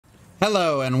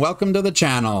Hello and welcome to the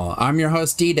channel. I'm your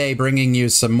host D-Day, bringing you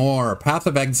some more Path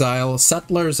of Exile,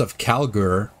 Settlers of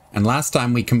Kalguur. And last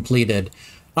time we completed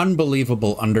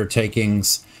unbelievable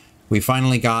undertakings. We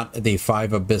finally got the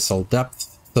 5 abyssal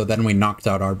depth, so then we knocked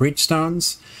out our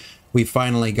breachstones. We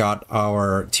finally got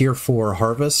our tier 4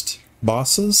 harvest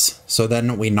bosses, so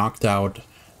then we knocked out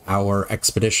our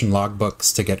expedition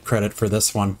logbooks to get credit for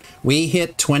this one. We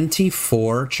hit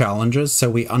 24 challenges, so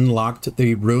we unlocked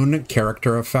the rune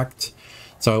character effect.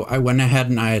 So I went ahead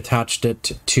and I attached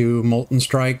it to Molten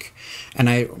Strike, and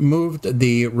I moved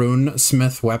the rune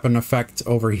smith weapon effect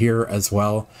over here as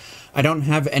well. I don't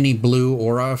have any blue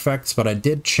aura effects, but I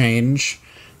did change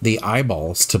the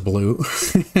eyeballs to blue.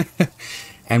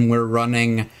 And we're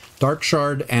running Dark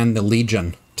Shard and the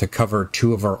Legion to cover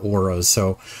 2 of our auras.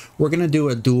 So we're going to do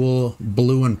a dual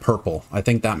blue and purple. I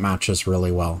think that matches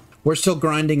really well. We're still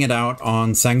grinding it out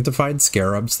on Sanctified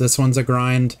Scarabs. This one's a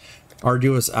grind.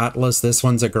 Arduous Atlas, this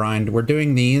one's a grind. We're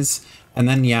doing these. And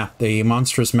then, yeah, the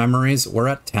Monstrous Memories, we're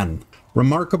at 10.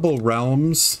 Remarkable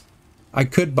Realms, I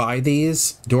could buy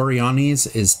these. Doriani's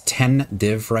is 10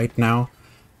 div right now.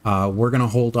 We're going to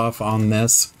hold off on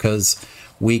this because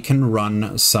we can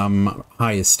run some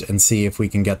heist and see if we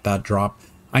can get that drop.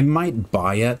 I might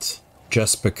buy it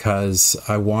just because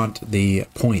I want the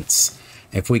points.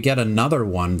 If we get another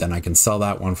one, then I can sell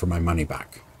that one for my money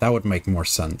back. That would make more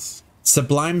sense.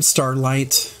 Sublime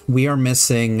Starlight, we are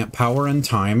missing Power and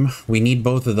Time. We need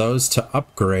both of those to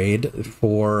upgrade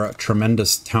for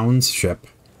Tremendous Township.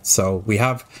 So we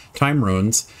have Time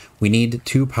runes. We need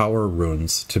 2 power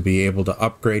runes to be able to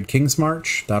upgrade King's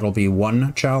March. That'll be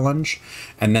 1 challenge.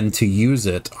 And then to use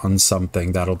it on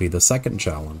something, that'll be the 2nd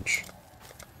challenge.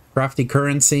 Crafty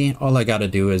Currency, all I gotta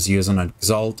do is use an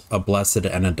Exalt, a Blessed,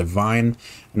 and a Divine.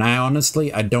 And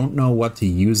I don't know what to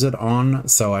use it on,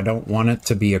 so I don't want it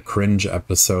to be a cringe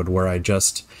episode where I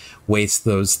just waste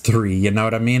those 3, you know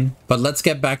what I mean? But let's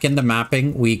get back into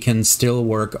mapping. We can still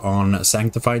work on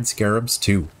Sanctified Scarabs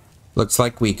too. Looks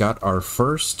like we got our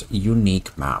first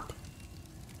unique map.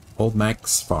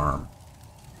 Olmec's Farm.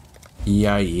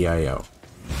 E-I-E-I-O.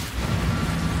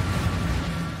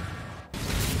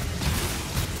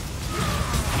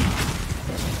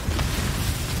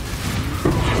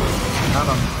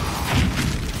 Got him.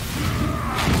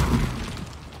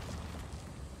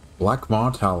 Black Maw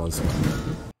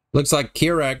Talisman. Looks like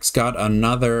Kirak's got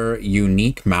another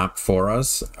unique map for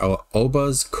us.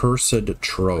 Oba's Cursed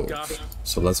Trove.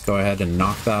 So let's go ahead and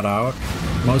knock that out.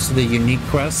 Most of the unique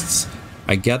quests,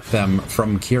 I get them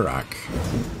from Kirak.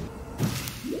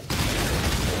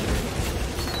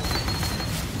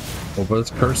 Oba's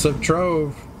Cursed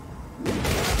Trove.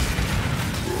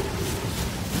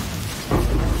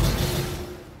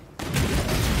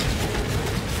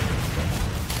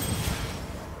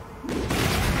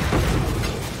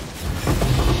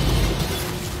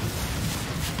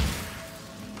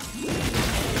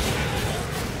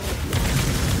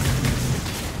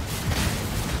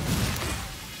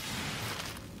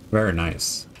 Very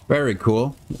nice. Very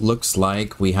cool. Looks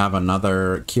like we have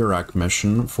another Kirak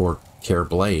mission for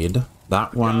Careblade.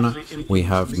 That one we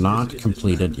have not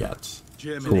completed yet.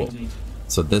 Cool.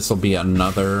 So this will be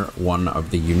another one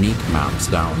of the unique maps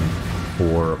down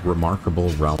for Remarkable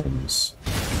Realms.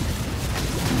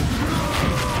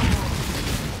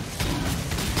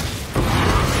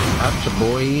 Gotcha,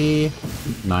 boy.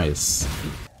 Nice.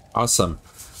 Awesome.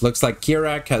 Looks like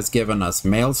Kirak has given us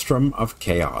Maelstrom of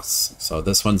Chaos. So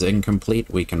this one's incomplete.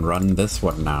 We can run this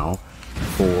one now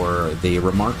for the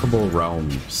Remarkable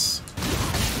Realms.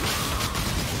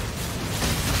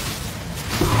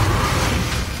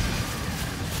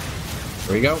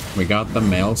 There we go. We got the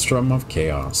Maelstrom of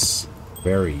Chaos.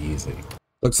 Very easy.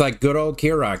 Looks like good old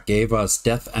Kirak gave us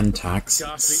Death and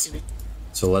Taxes.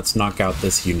 So let's knock out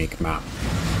this unique map.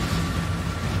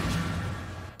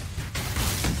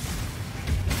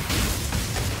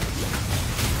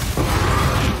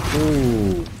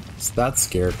 Ooh, that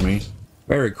scared me.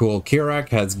 Very cool. Kirak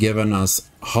has given us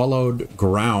Hollowed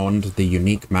Ground, the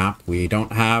unique map. We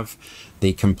don't have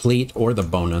the complete or the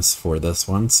bonus for this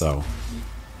one, so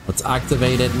let's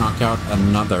activate it, knock out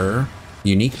another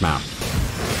unique map.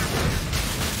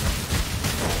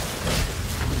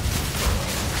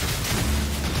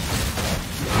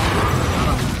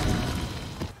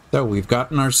 So we've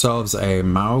gotten ourselves a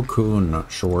Mao Kun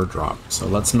shore drop. So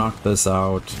let's knock this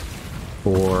out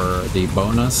for the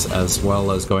bonus as well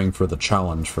as going for the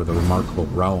challenge for the Remarkable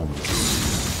Realms.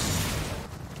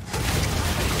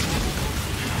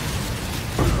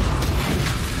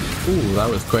 Ooh, that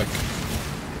was quick.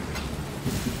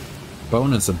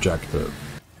 Bonus objective.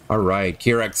 Alright,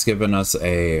 Kirak's given us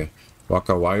a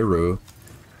Wakawairu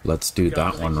Let's do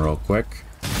that one real quick.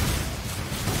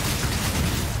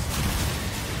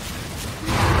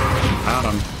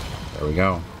 Got him. There we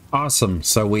go. Awesome.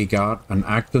 So we got an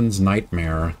Acton's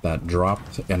Nightmare that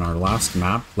dropped in our last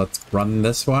map. Let's run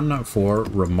this one for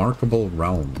Remarkable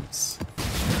Realms.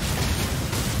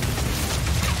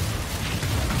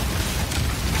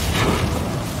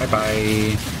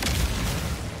 Bye-bye.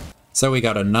 So we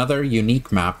got another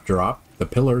unique map drop, the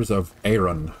Pillars of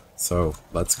Aaron. So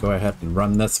let's go ahead and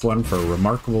run this one for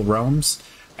Remarkable Realms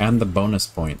and the bonus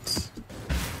points.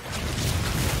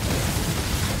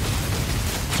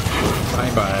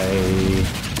 Bye-bye.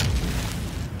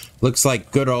 Looks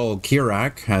like good old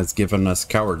Kirak has given us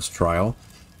Coward's Trial.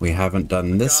 We haven't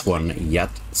done this one yet,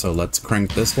 so let's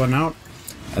crank this one out.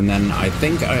 And then I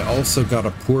think I also got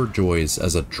a Poor Joys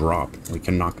as a drop. We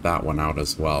can knock that one out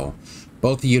as well.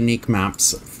 Both unique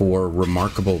maps for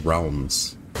Remarkable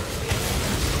Realms.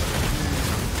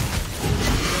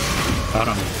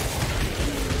 Got him.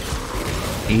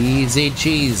 Easy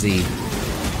cheesy.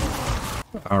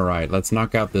 Alright, let's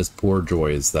knock out this Poor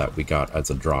Joys that we got as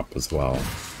a drop as well.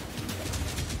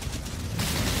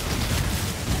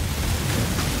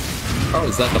 Oh,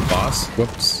 is that the boss?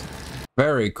 Whoops.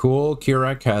 Very cool.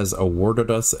 Kirak has awarded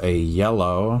us a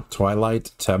yellow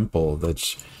Twilight Temple.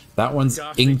 That one's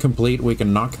incomplete. We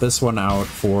can knock this one out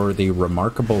for the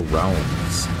Remarkable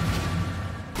Realms.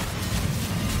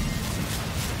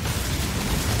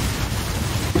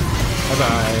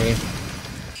 Bye-bye.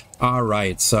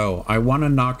 Alright, so I want to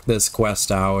knock this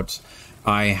quest out.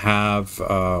 I have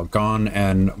gone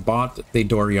and bought the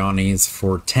Dorianis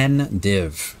for 10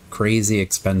 div. Crazy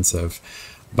expensive.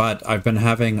 But I've been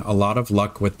having a lot of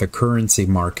luck with the currency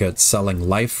market selling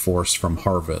Life Force from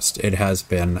Harvest. It has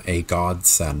been a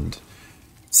godsend.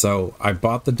 So I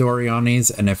bought the Dorianis,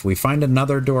 and if we find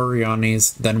another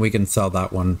Dorianis, then we can sell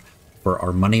that one for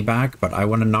our money back. But I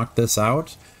want to knock this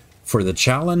out for the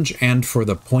challenge and for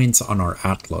the points on our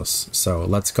Atlas. So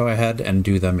let's go ahead and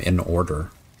do them in order.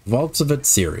 Vaults of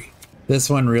Itsiri. This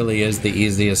one really is the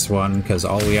easiest one because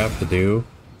all we have to do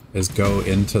is go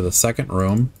into the second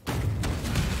room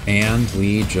and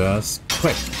we just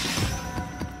click.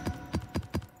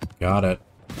 Got it.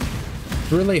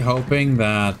 Really hoping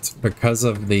that because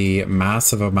of the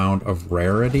massive amount of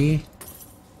rarity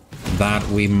that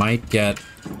we might get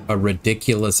a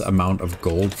ridiculous amount of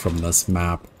gold from this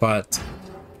map, but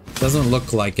it doesn't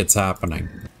look like it's happening.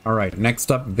 Alright,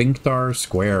 next up, Vinktar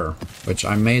Square, which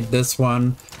I made this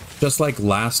one just like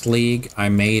last league. I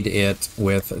made it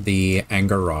with the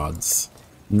Anger Rods.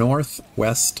 North,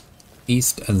 west,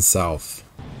 east, and south.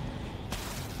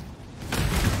 There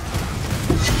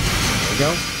we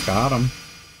go. Got him.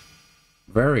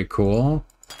 Very cool.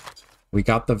 We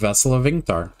got the Vessel of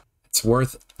Vinktar. It's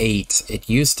worth 8. It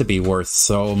used to be worth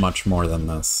so much more than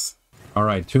this.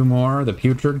 Alright, 2 more. The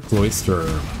Putrid Cloister.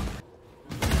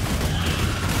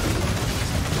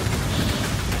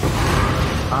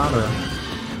 Got her.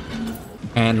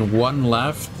 And 1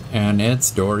 left, and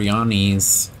it's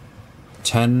Doriani's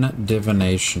 10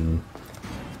 Divination.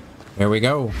 There we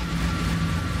go.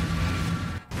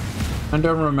 I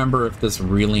don't remember if this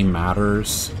really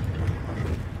matters.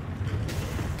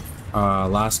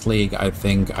 Last league, I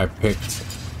think I picked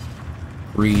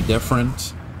 3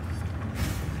 different,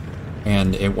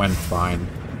 and it went fine.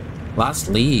 Last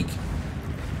league,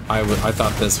 I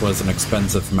thought this was an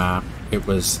expensive map. It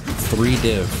was 3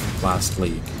 div last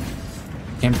league.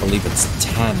 Can't believe it's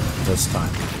 10 this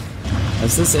time.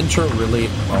 Has this intro really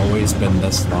always been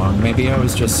this long? Maybe I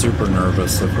was just super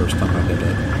nervous the first time I did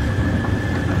it.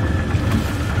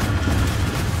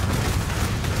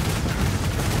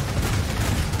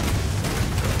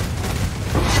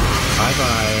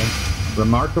 Bye-bye.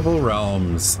 Remarkable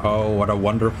Realms. Oh, what a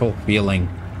wonderful feeling.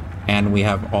 And we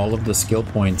have all of the skill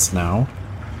points now.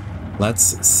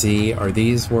 Let's see, are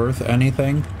these worth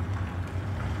anything?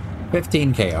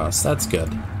 15 chaos, that's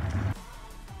good.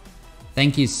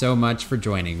 Thank you so much for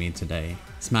joining me today.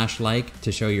 Smash like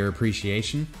to show your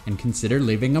appreciation and consider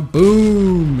leaving a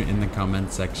boom in the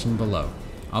comment section below.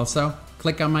 Also,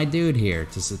 click on my dude here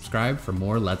to subscribe for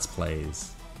more Let's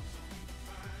Plays.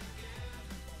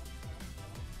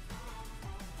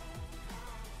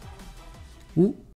 Ooh.